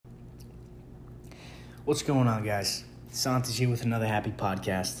What's going on, guys? Santi's here with another happy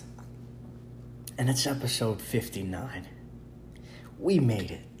podcast. And it's episode 59. We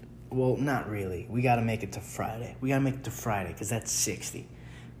made it. Well, not really. We gotta make it to Friday. Because that's 60.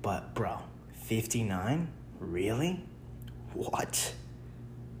 But, bro, 59? Really? What?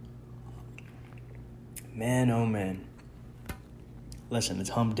 Man, oh man. Listen, it's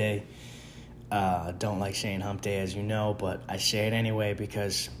hump day. Don't like saying hump day, as you know, but I say it anyway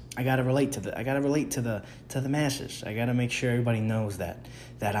because I gotta relate to the masses. I gotta make sure everybody knows that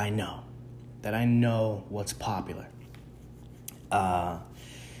I know what's popular.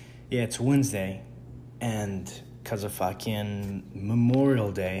 It's Wednesday, and because of fucking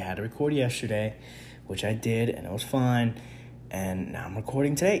Memorial Day, I had to record yesterday, which I did, and it was fine. And now I'm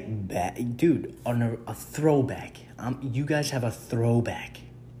recording today. Dude, on a throwback. You guys have a throwback.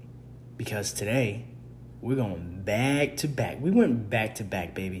 Because today, we're going back to back. We went back to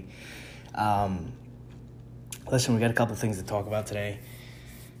back, baby. Listen, we got a couple things to talk about today.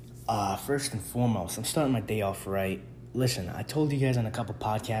 First and foremost, I'm starting my day off right. Listen, I told you guys on a couple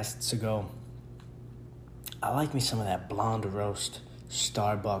podcasts ago, I like me some of that blonde roast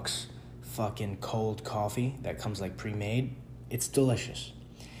Starbucks fucking cold coffee that comes like pre-made. It's delicious.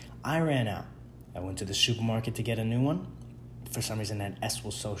 I ran out. I went to the supermarket to get a new one. For some reason, that S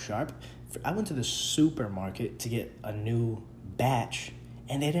was so sharp. I went to the supermarket to get a new batch,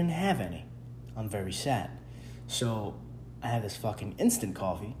 and they didn't have any. I'm very sad. So I have this fucking instant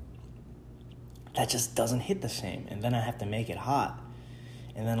coffee that just doesn't hit the same. And then I have to make it hot.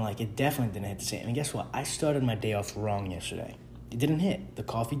 And then, it definitely didn't hit the same. And guess what? I started my day off wrong yesterday. It didn't hit. The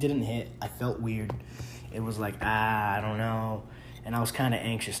coffee didn't hit. I felt weird. It was I don't know. And I was kind of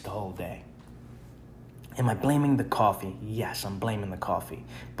anxious the whole day. Am I blaming the coffee? Yes, I'm blaming the coffee.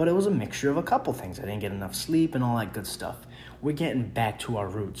 But it was a mixture of a couple things. I didn't get enough sleep and all that good stuff. We're getting back to our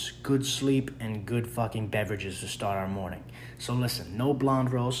roots. Good sleep and good fucking beverages to start our morning. So listen, no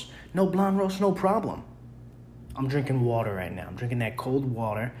blonde roast. No blonde roast, no problem. I'm drinking water right now. I'm drinking that cold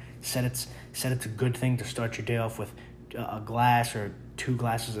water. Said it's a good thing to start your day off with a glass or 2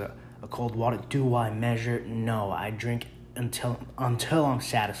 glasses of cold water. Do I measure? No, I drink until I'm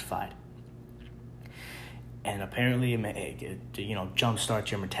satisfied. And apparently, it jumpstarts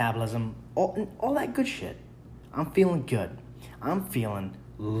your metabolism. All that good shit. I'm feeling good. I'm feeling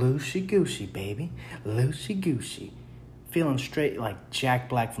loosey-goosey, baby. Loosey-goosey. Feeling straight like Jack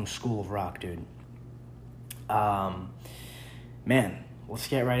Black from School of Rock, dude. Man, let's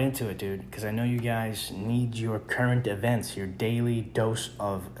get right into it, dude. Because I know you guys need your current events, your daily dose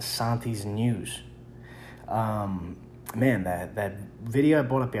of Santi's news. Man, that video I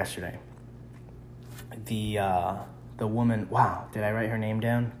brought up yesterday. The woman, wow, did I write her name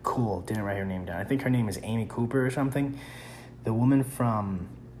down? Cool, didn't write her name down. I think her name is Amy Cooper or something. The woman from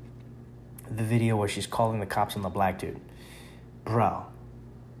the video where she's calling the cops on the black dude. Bro,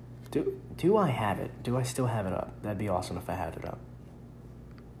 do I have it? Do I still have it up? That'd be awesome if I had it up.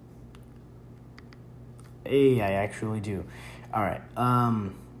 Hey, I actually do. All right,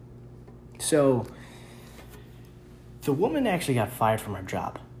 so the woman actually got fired from her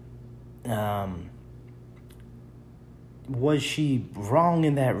job. Was she wrong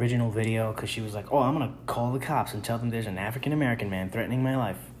in that original video? Because she was like, I'm going to call the cops and tell them there's an African-American man threatening my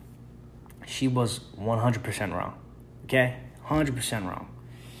life. She was 100% wrong. Okay? 100% wrong.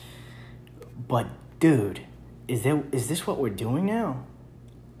 But, dude, is this what we're doing now?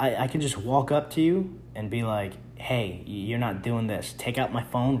 I can just walk up to you and be like, hey, you're not doing this. Take out my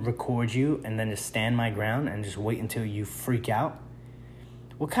phone, record you, and then just stand my ground and just wait until you freak out?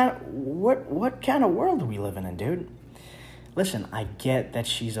 What kind of world are we living in, dude? Listen, I get that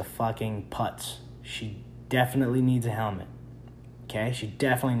she's a fucking putz. She definitely needs a helmet. Okay? She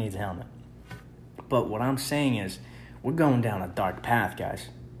definitely needs a helmet. But what I'm saying is, we're going down a dark path, guys.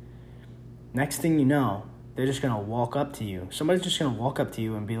 Next thing you know, they're just going to walk up to you. Somebody's just going to walk up to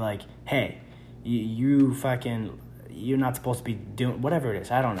you and be like, hey, you're not supposed to be doing, whatever it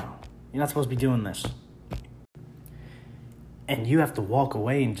is, I don't know. You're not supposed to be doing this. And you have to walk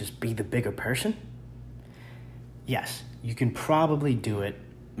away and just be the bigger person? Yes, you can probably do it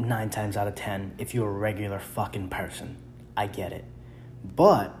 9 times out of 10 if you're a regular fucking person. I get it.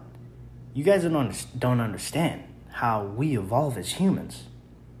 But you guys don't understand how we evolve as humans.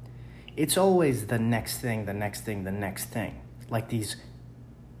 It's always the next thing. Like these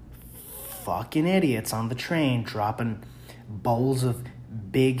fucking idiots on the train dropping bowls of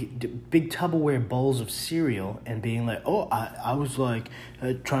big Tupperware bowls of cereal and being like, I was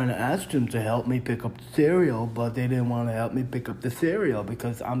trying to ask them to help me pick up the cereal, but they didn't want to help me pick up the cereal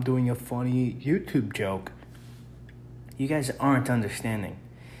because I'm doing a funny YouTube joke. You guys aren't understanding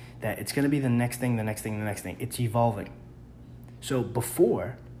that it's going to be the next thing, the next thing, the next thing. It's evolving. So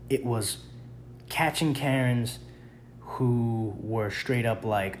before, it was catching Karens who were straight up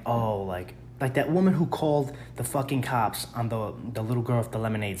like, oh, like that woman who called the fucking cops on the little girl at the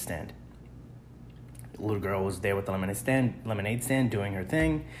lemonade stand. The little girl was there with the lemonade stand doing her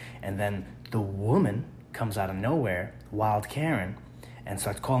thing, and then the woman comes out of nowhere, wild Karen, and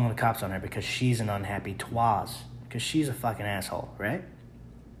starts calling the cops on her because she's an unhappy twaz. Because she's a fucking asshole, right?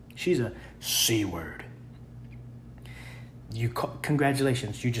 She's a C-word.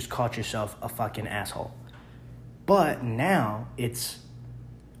 Congratulations, you just caught yourself a fucking asshole. But now it's,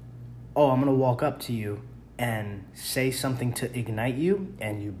 oh, I'm going to walk up to you and say something to ignite you,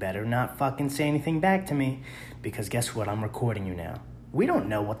 and you better not fucking say anything back to me, because guess what? I'm recording you now. We don't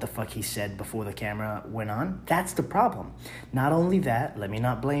know what the fuck he said before the camera went on. That's the problem. Not only that, let me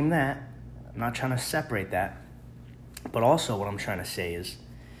not blame that. I'm not trying to separate that. But also what I'm trying to say is,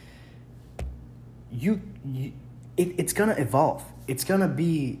 it's going to evolve. It's going to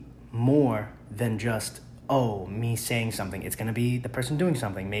be more than just, oh, me saying something. It's going to be the person doing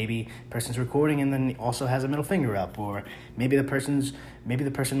something. Maybe the person's recording and then also has a middle finger up. Or maybe the person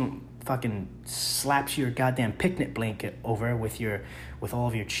fucking slaps your goddamn picnic blanket over with all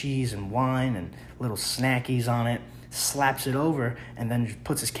of your cheese and wine and little snackies on it, slaps it over, and then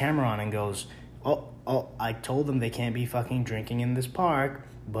puts his camera on and goes, oh, I told them they can't be fucking drinking in this park,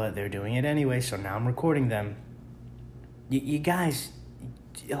 but they're doing it anyway, so now I'm recording them. You guys,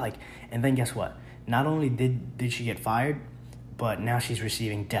 like, and then guess what? Not only did she get fired, but now she's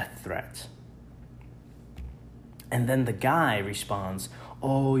receiving death threats. And then the guy responds,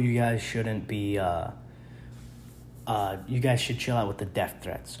 oh, you guys shouldn't be, you guys should chill out with the death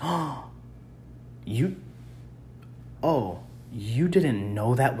threats. You didn't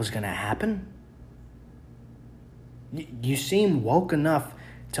know that was going to happen? You seem woke enough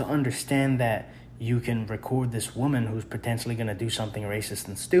to understand that you can record this woman who's potentially going to do something racist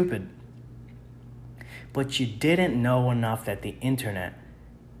and stupid, but you didn't know enough that the internet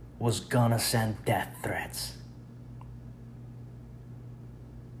was gonna send death threats.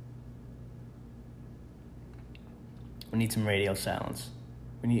 We need some radio silence.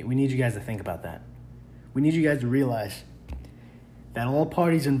 We need you guys to think about that. We need you guys to realize that all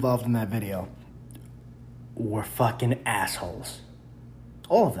parties involved in that video were fucking assholes.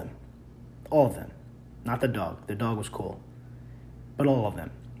 All of them. All of them. Not the dog. The dog was cool. But all of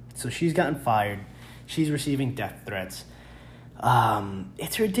them. So she's gotten fired. She's receiving death threats.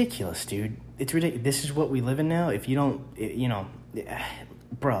 It's ridiculous, dude. It's ridiculous. This is what we live in now. If you don't,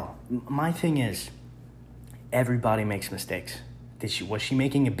 bro, my thing is, everybody makes mistakes. Was she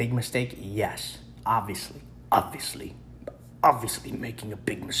making a big mistake? Yes. Obviously making a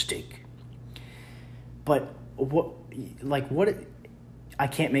big mistake. But what, I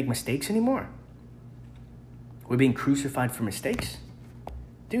can't make mistakes anymore? We're being crucified for mistakes?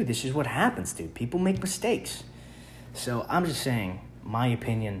 Dude, this is what happens, dude. People make mistakes. So I'm just saying, my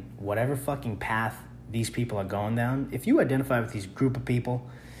opinion, whatever fucking path these people are going down, if you identify with these group of people,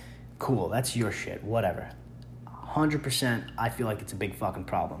 cool, that's your shit, whatever. 100%, I feel like it's a big fucking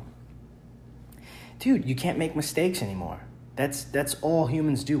problem. Dude, you can't make mistakes anymore. That's all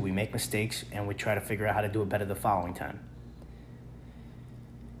humans do. We make mistakes and we try to figure out how to do it better the following time.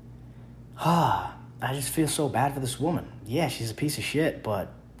 I just feel so bad for this woman. Yeah, she's a piece of shit,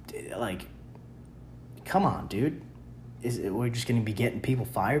 but, like, come on, dude. We're just going to be getting people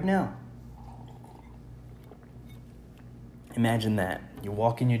fired now? Imagine that. You're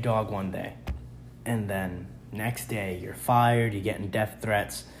walking your dog one day, and then next day you're fired, you're getting death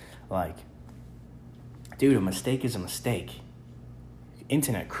threats. Like, dude, a mistake is a mistake.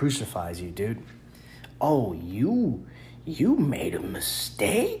 Internet crucifies you, dude. Oh, you made a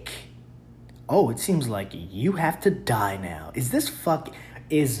mistake? Oh, it seems like you have to die now. Is this fucking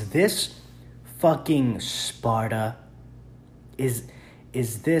Sparta? Is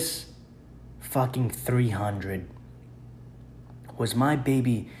this fucking 300? Was my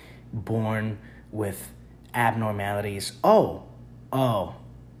baby born with abnormalities? Oh,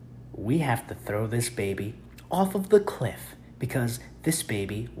 we have to throw this baby off of the cliff because this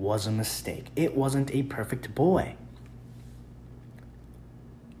baby was a mistake. It wasn't a perfect boy.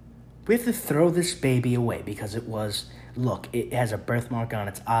 We have to throw this baby away because it has a birthmark on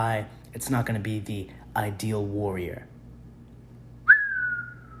its eye. It's not going to be the ideal warrior.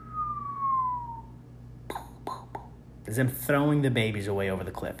 As I'm throwing the babies away over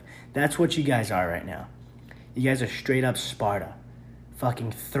the cliff. That's what you guys are right now. You guys are straight up Sparta.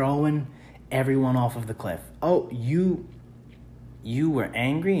 Fucking throwing everyone off of the cliff. Oh, you were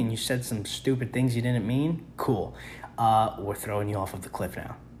angry and you said some stupid things you didn't mean? Cool. We're throwing you off of the cliff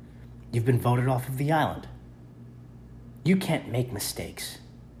now. You've been voted off of the island. You can't make mistakes.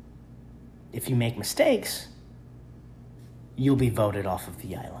 If you make mistakes, you'll be voted off of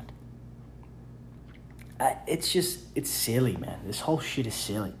the island. It's silly, man. This whole shit is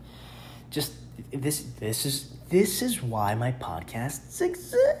silly. Just, this is why my podcasts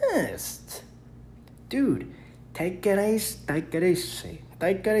exist. Dude, take it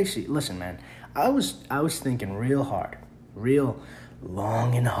easy. Listen, man, I was thinking real hard, real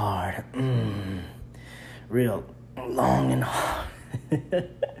long and hard. Real long and hard.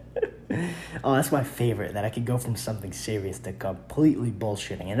 Oh, that's my favorite, that I could go from something serious to completely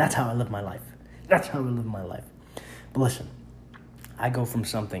bullshitting. And that's how I live my life. But listen, I go from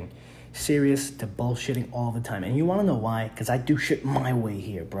something serious to bullshitting all the time. And you want to know why? Because I do shit my way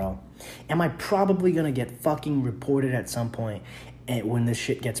here, bro. Am I probably going to get fucking reported at some point when this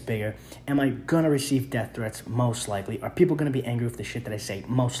shit gets bigger? Am I going to receive death threats? Most likely. Are people going to be angry with the shit that I say?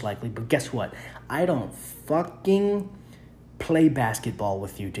 Most likely. But guess what? I don't fucking play basketball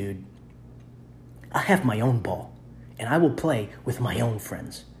with you, dude. I have my own ball, and I will play with my own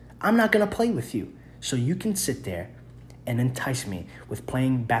friends. I'm not going to play with you. So you can sit there and entice me with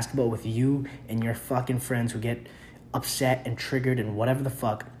playing basketball with you and your fucking friends who get upset and triggered and whatever the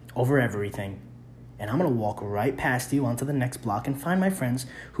fuck over everything. And I'm going to walk right past you onto the next block and find my friends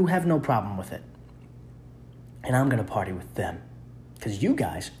who have no problem with it. And I'm going to party with them. Because you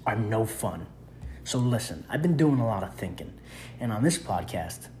guys are no fun. So listen, I've been doing a lot of thinking. And on this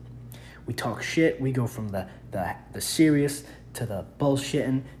podcast, we talk shit. We go from the serious to the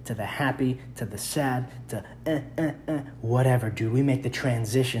bullshitting, to the happy, to the sad, to whatever, dude. We make the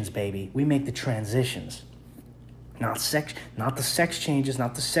transitions, baby. We make the transitions. Not the sex changes,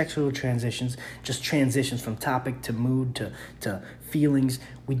 not the sexual transitions, just transitions from topic to mood to feelings.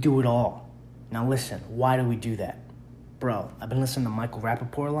 We do it all. Now listen, why do we do that? Bro, I've been listening to Michael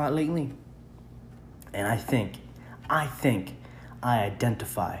Rappaport a lot lately, and I think I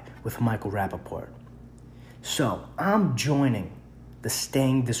identify with Michael Rappaport. So, I'm joining the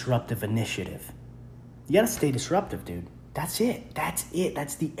Staying Disruptive initiative. You gotta stay disruptive, dude. That's it. That's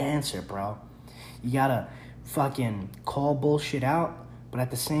the answer, bro. You gotta fucking call bullshit out, but at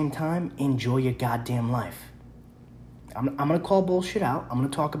the same time, enjoy your goddamn life. I'm gonna call bullshit out. I'm gonna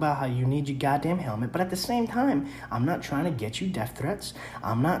talk about how you need your goddamn helmet, but at the same time, I'm not trying to get you death threats.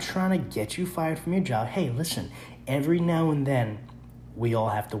 I'm not trying to get you fired from your job. Hey, listen, every now and then, we all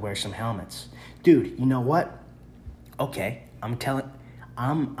have to wear some helmets. Dude, you know what? Okay, I'm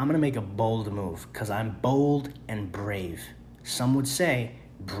gonna make a bold move, because I'm bold and brave. Some would say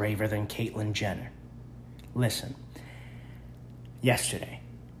braver than Caitlyn Jenner. Listen, yesterday,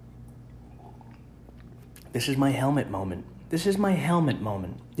 this is my helmet moment. This is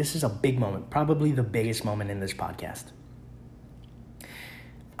a big moment, probably the biggest moment in this podcast.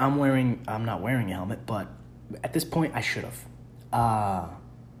 I'm not wearing a helmet, but at this point, I should have.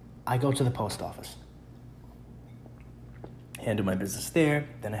 I go to the post office, handle my business there,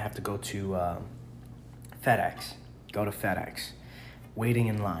 then I have to go to FedEx. Go to FedEx. Waiting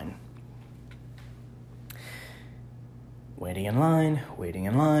in line.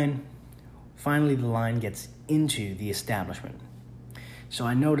 Finally, the line gets into the establishment. So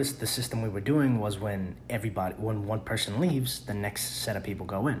I noticed the system we were doing was when one person leaves, the next set of people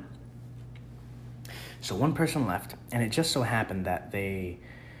go in. So one person left, and it just so happened that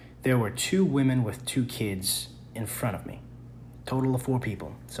there were 2 women with 2 kids in front of me. Total of 4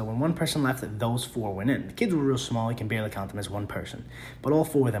 people. So when one person left, those 4 went in. The kids were real small, you can barely count them as one person. But all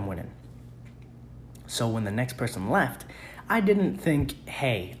 4 of them went in. So when the next person left, I didn't think,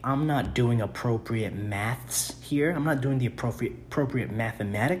 hey, I'm not doing appropriate maths here. I'm not doing the appropriate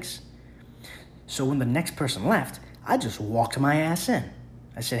mathematics. So when the next person left, I just walked my ass in.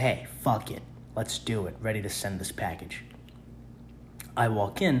 I said, hey, fuck it. Let's do it. Ready to send this package. I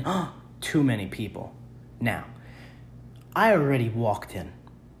walk in. Too many people. Now, I already walked in.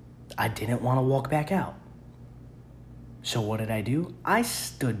 I didn't want to walk back out. So what did I do? I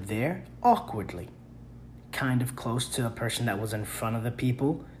stood there awkwardly, kind of close to a person that was in front of the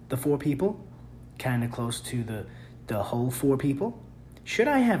 4 people, kind of close to the whole 4 people. Should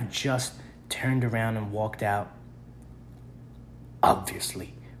I have just turned around and walked out?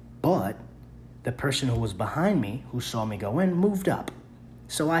 Obviously. But the person who was behind me, who saw me go in, moved up.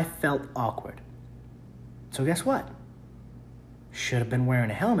 So I felt awkward. So guess what? Should have been wearing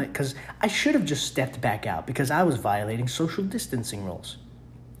a helmet, because I should have just stepped back out, because I was violating social distancing rules.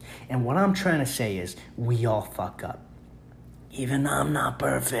 And what I'm trying to say is, we all fuck up. Even I'm not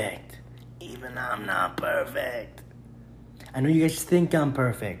perfect. I know you guys think I'm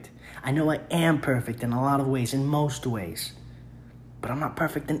perfect. I know I am perfect in a lot of ways, in most ways. but I'm not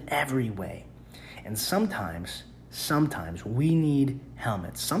perfect in every way. And sometimes we need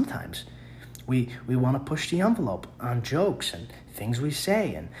helmets. Sometimes we want to push the envelope on jokes and things we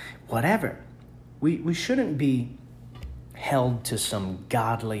say and whatever. We shouldn't be held to some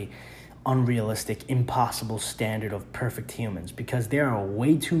godly, unrealistic, impossible standard of perfect humans, because there are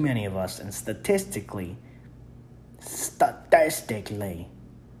way too many of us, and statistically,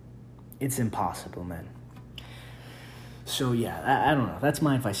 it's impossible, man. So yeah, I don't know. That's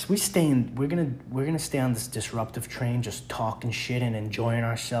my advice. We're gonna stay on this disruptive train, just talking shit and enjoying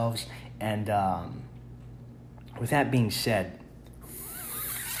ourselves. And with that being said,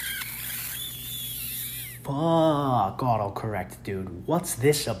 fuck autocorrect, dude. What's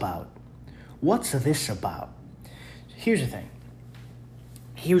this about? Here's the thing.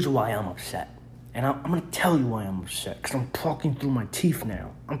 Here's why I'm upset. And I'm going to tell you why I'm upset. Because I'm talking through my teeth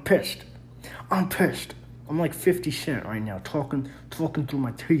now. I'm pissed. I'm like 50 Cent right now, talking through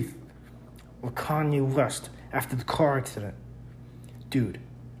my teeth. Or Kanye West after the car accident. Dude.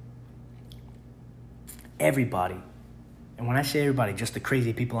 Everybody. And when I say everybody, just the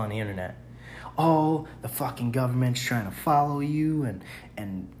crazy people on the internet. Oh, the fucking government's trying to follow you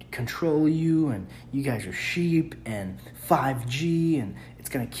and control you, and you guys are sheep, and 5G, and it's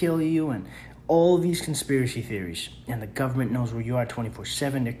gonna kill you, and all these conspiracy theories. And the government knows where you are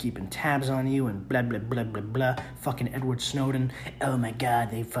 24/7. They're keeping tabs on you, and blah, blah, blah, blah, blah. Fucking Edward Snowden. Oh my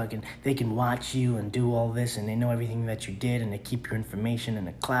God, they can watch you and do all this, and they know everything that you did, and they keep your information in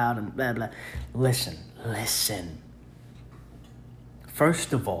the cloud, and blah, blah. Listen.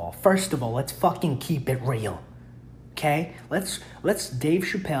 First of all, let's fucking keep it real, okay? Let's Dave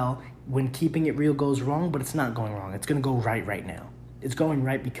Chappelle, when keeping it real goes wrong, but it's not going wrong. It's going to go right now. It's going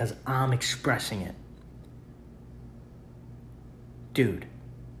right because I'm expressing it. Dude,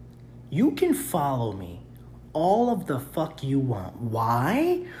 you can follow me all of the fuck you want.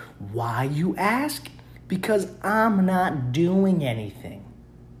 Why? Why, you ask? Because I'm not doing anything.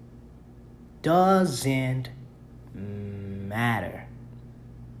 Doesn't matter.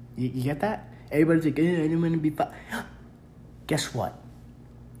 You get that? Everybody's like, I don't want to be Guess what?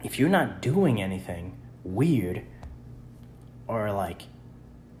 If you're not doing anything weird or like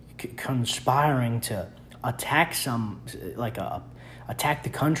conspiring to attack attack the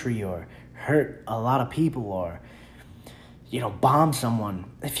country or hurt a lot of people or, bomb someone.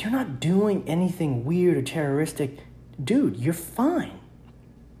 If you're not doing anything weird or terroristic, dude, you're fine.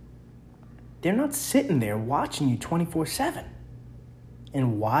 They're not sitting there watching you 24/7.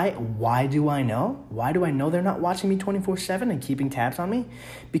 And why do I know? Why do I know they're not watching me 24/7 and keeping tabs on me?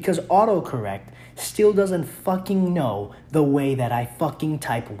 Because autocorrect still doesn't fucking know the way that I fucking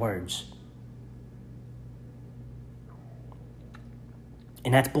type words.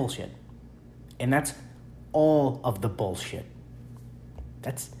 And that's bullshit. And that's all of the bullshit.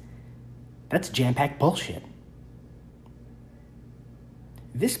 That's jam-packed bullshit.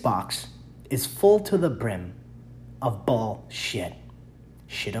 This box is full to the brim of bullshit.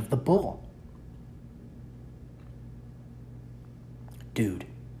 Shit of the bull. Dude.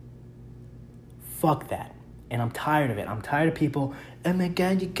 Fuck that. And I'm tired of it. I'm tired of people, oh my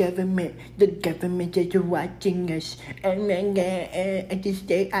God, the government is watching us. Oh my God, I just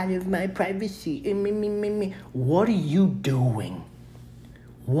stay out of my privacy. Me. What are you doing?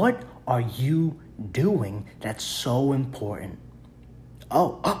 What are you doing that's so important?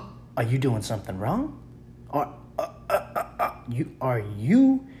 Oh, are you doing something wrong? Are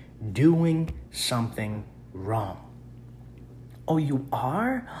you doing something wrong? Oh, you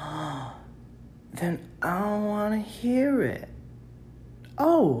are? Then I don't want to hear it.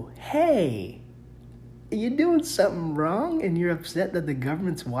 Oh, hey, you're doing something wrong and you're upset that the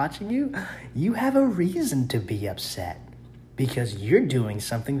government's watching you? You have a reason to be upset because you're doing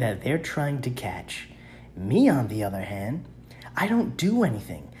something that they're trying to catch. Me, on the other hand, I don't do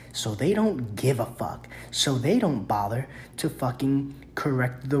anything. So they don't give a fuck. So they don't bother to fucking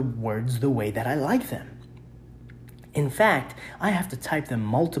correct the words the way that I like them. In fact, I have to type them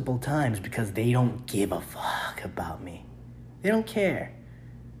multiple times because they don't give a fuck about me. They don't care.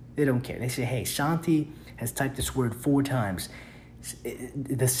 They say, hey, Santi has typed this word 4 times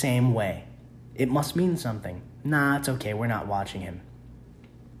the same way. It must mean something. Nah, it's okay. We're not watching him.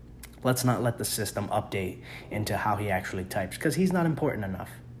 Let's not let the system update into how he actually types because he's not important enough.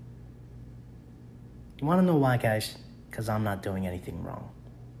 You want to know why, guys? Because I'm not doing anything wrong.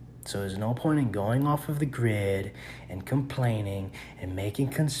 So there's no point in going off of the grid and complaining and making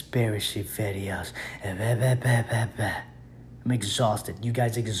conspiracy videos. I'm exhausted. You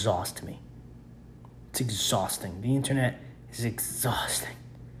guys exhaust me. It's exhausting. The internet is exhausting.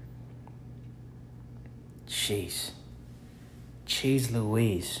 Jeez. Jeez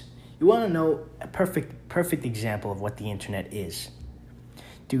Louise. You want to know a perfect example of what the internet is?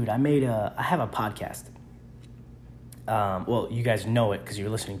 Dude, I have a podcast. Well, you guys know it because you're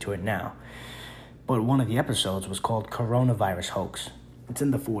listening to it now. But one of the episodes was called Coronavirus Hoax. It's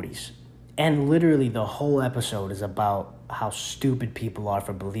in the 40s. And literally the whole episode is about how stupid people are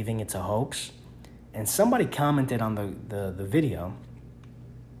for believing it's a hoax. And somebody commented on the video,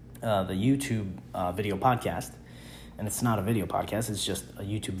 the YouTube video podcast. And it's not a video podcast, it's just a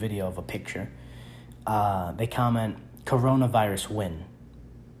YouTube video of a picture. They comment, coronavirus win.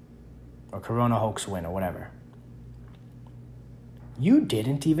 Or corona hoax win, or whatever. You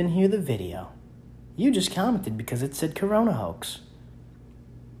didn't even hear the video. You just commented because it said corona hoax.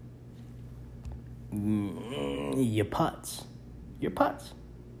 Your putts.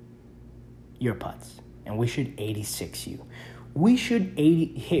 And we should 86 you.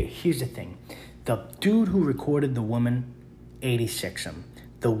 Here's the thing. The dude who recorded the woman, 86 him.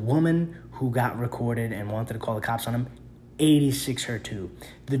 The woman who got recorded and wanted to call the cops on him, 86 her too.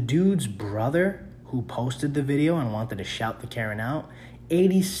 The dude's brother who posted the video and wanted to shout the Karen out,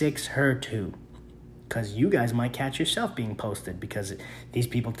 86 her too. Because you guys might catch yourself being posted because these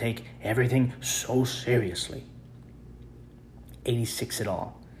people take everything so seriously. 86 it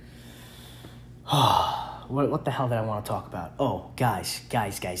all. What the hell did I want to talk about? Oh, guys. Big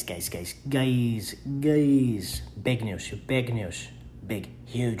news. Big,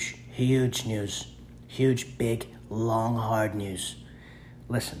 huge news. Huge, big, long, hard news.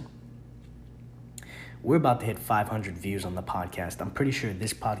 Listen. We're about to hit 500 views on the podcast. I'm pretty sure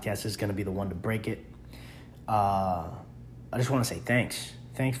this podcast is going to be the one to break it. I just want to say thanks.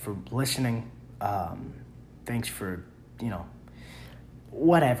 Thanks for listening. Thanks for,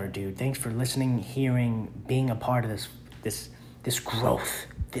 whatever, dude. Thanks for listening, hearing, being a part of this growth,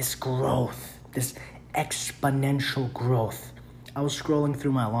 this exponential growth. I was scrolling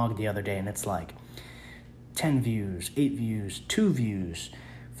through my log the other day, and it's like 10 views, 8 views, 2 views,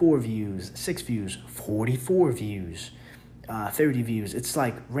 4 views, 6 views, 44 views, 30 views. It's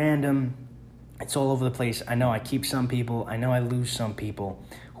like random. It's all over the place. I know I keep some people. I know I lose some people.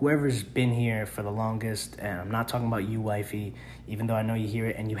 Whoever's been here for the longest, and I'm not talking about you, wifey, even though I know you hear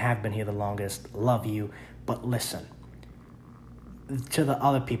it and you have been here the longest, love you. But listen, to the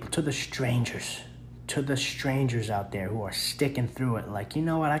other people, to the strangers out there who are sticking through it, like, you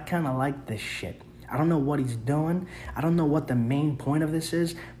know what, I kind of like this shit. I don't know what he's doing. I don't know what the main point of this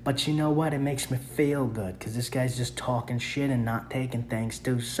is, but you know what? It makes me feel good because this guy's just talking shit and not taking things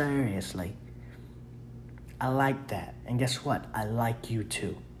too seriously. I like that. And guess what? I like you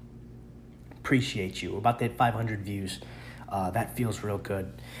too. Appreciate you. We're about to hit 500 views. That feels real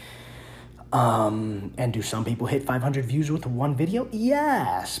good. And do some people hit 500 views with one video?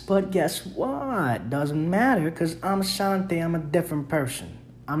 Yes. But guess what? Doesn't matter because I'm Santi. I'm a different person.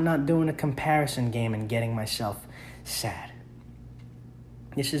 I'm not doing a comparison game and getting myself sad.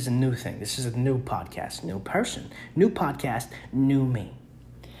 This is a new thing. This is a new podcast, new person, new podcast, new me.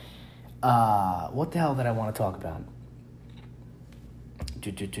 What the hell did I want to talk about?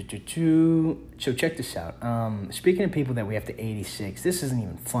 So check this out. Speaking of people that we have to 86, this isn't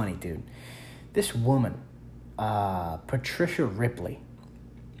even funny, dude. This woman, Patricia Ripley.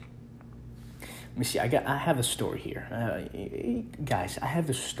 Let me see. I have a story here. Guys, I have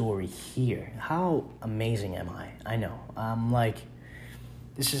the story here. How amazing am I? I know. I'm like,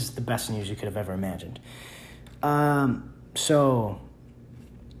 this is the best news you could have ever imagined. So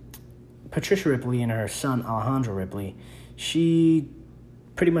Patricia Ripley and her son Alejandro Ripley, she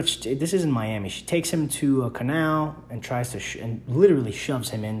pretty much, this is in Miami, she takes him to a canal and tries to, and literally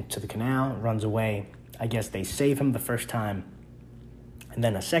shoves him into the canal, runs away. I guess they save him the first time. And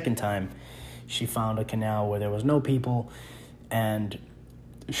then a second time, she found a canal where there was no people and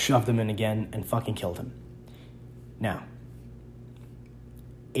shoved him in again and fucking killed him. Now,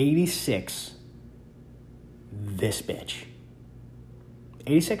 86, this bitch.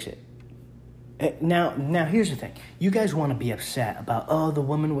 86 it. Now, here's the thing. You guys want to be upset about, the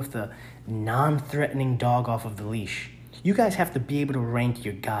woman with the non-threatening dog off of the leash. You guys have to be able to rank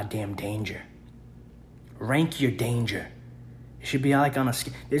your goddamn danger. Rank your danger. It should be like on a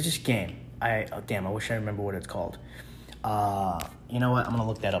scale. There's this game. I wish I remember what it's called. You know what? I'm going to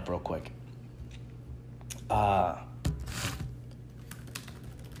look that up real quick.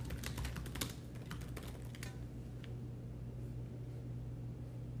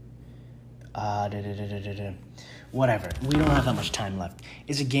 Whatever. We don't have that much time left.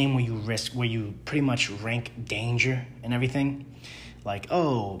 It's a game where you pretty much rank danger and everything. Like,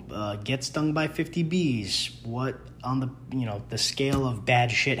 get stung by 50 bees. What on the scale of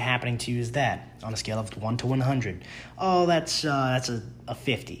bad shit happening to you is that? On a scale of 1 to 100. Oh, that's a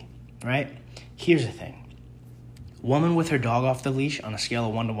 50, right? Here's the thing. Woman with her dog off the leash on a scale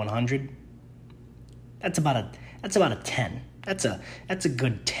of 1 to 100, that's about a 10. That's a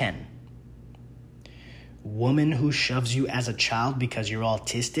good 10. Woman who shoves you as a child because you're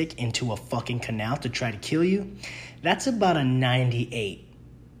autistic into a fucking canal to try to kill you, that's about a 98.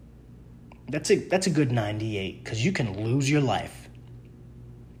 That's a good 98 because you can lose your life.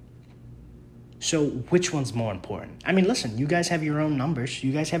 So which one's more important? I mean, listen, you guys have your own numbers.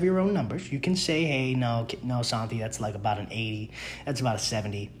 You can say, hey, no, Santi, that's like about an 80. That's about a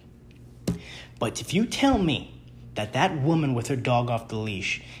 70. But if you tell me that woman with her dog off the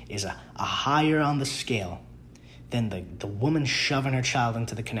leash is a higher on the scale than the woman shoving her child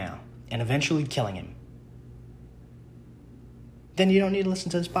into the canal and eventually killing him, then you don't need to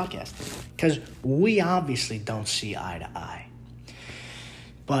listen to this podcast. Because we obviously don't see eye to eye.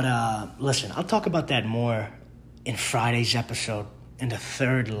 But listen, I'll talk about that more in Friday's episode, in the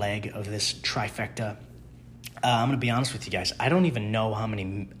third leg of this trifecta. I'm going to be honest with you guys. I don't even know how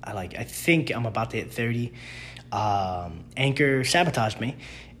many, I think I'm about to hit 30. Anchor sabotaged me,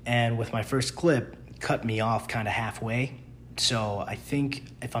 and with my first clip, cut me off kind of halfway. So I think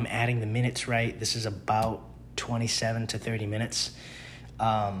if I'm adding the minutes right, this is about 27 to 30 minutes.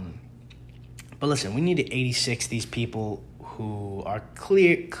 But listen, we need to 86 these people who are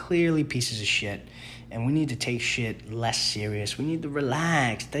clearly pieces of shit, and we need to take shit less serious. We need to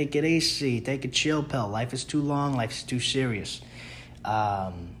relax, take it easy, take a chill pill. Life is too long, life is too serious.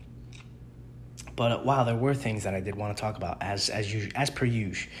 But wow, there were things that I did want to talk about as per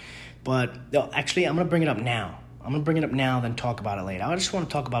usual. But actually, I'm gonna bring it up now. Then talk about it later. I just want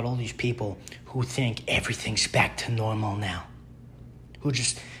to talk about all these people who think everything's back to normal now.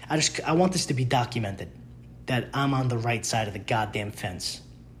 I want this to be documented that I'm on the right side of the goddamn fence.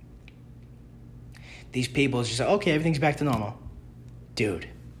 These people just say, okay, everything's back to normal. Dude,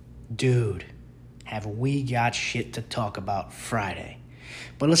 have we got shit to talk about Friday?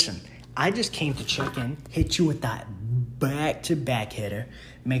 But listen, I just came to check in, hit you with that back-to-back hitter,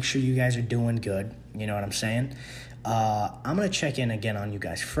 make sure you guys are doing good, you know what I'm saying? I'm going to check in again on you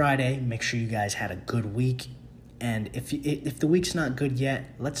guys Friday, make sure you guys had a good week, and if the week's not good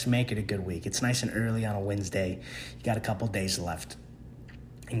yet, let's make it a good week. It's nice and early on a Wednesday. You got a couple days left,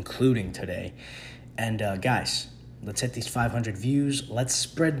 including today. And guys, let's hit these 500 views. Let's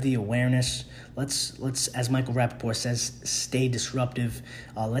spread the awareness. Let's as Michael Rappaport says, stay disruptive.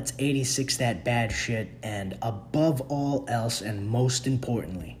 Let's 86 that bad shit. And above all else, and most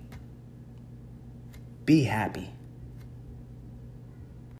importantly, be happy.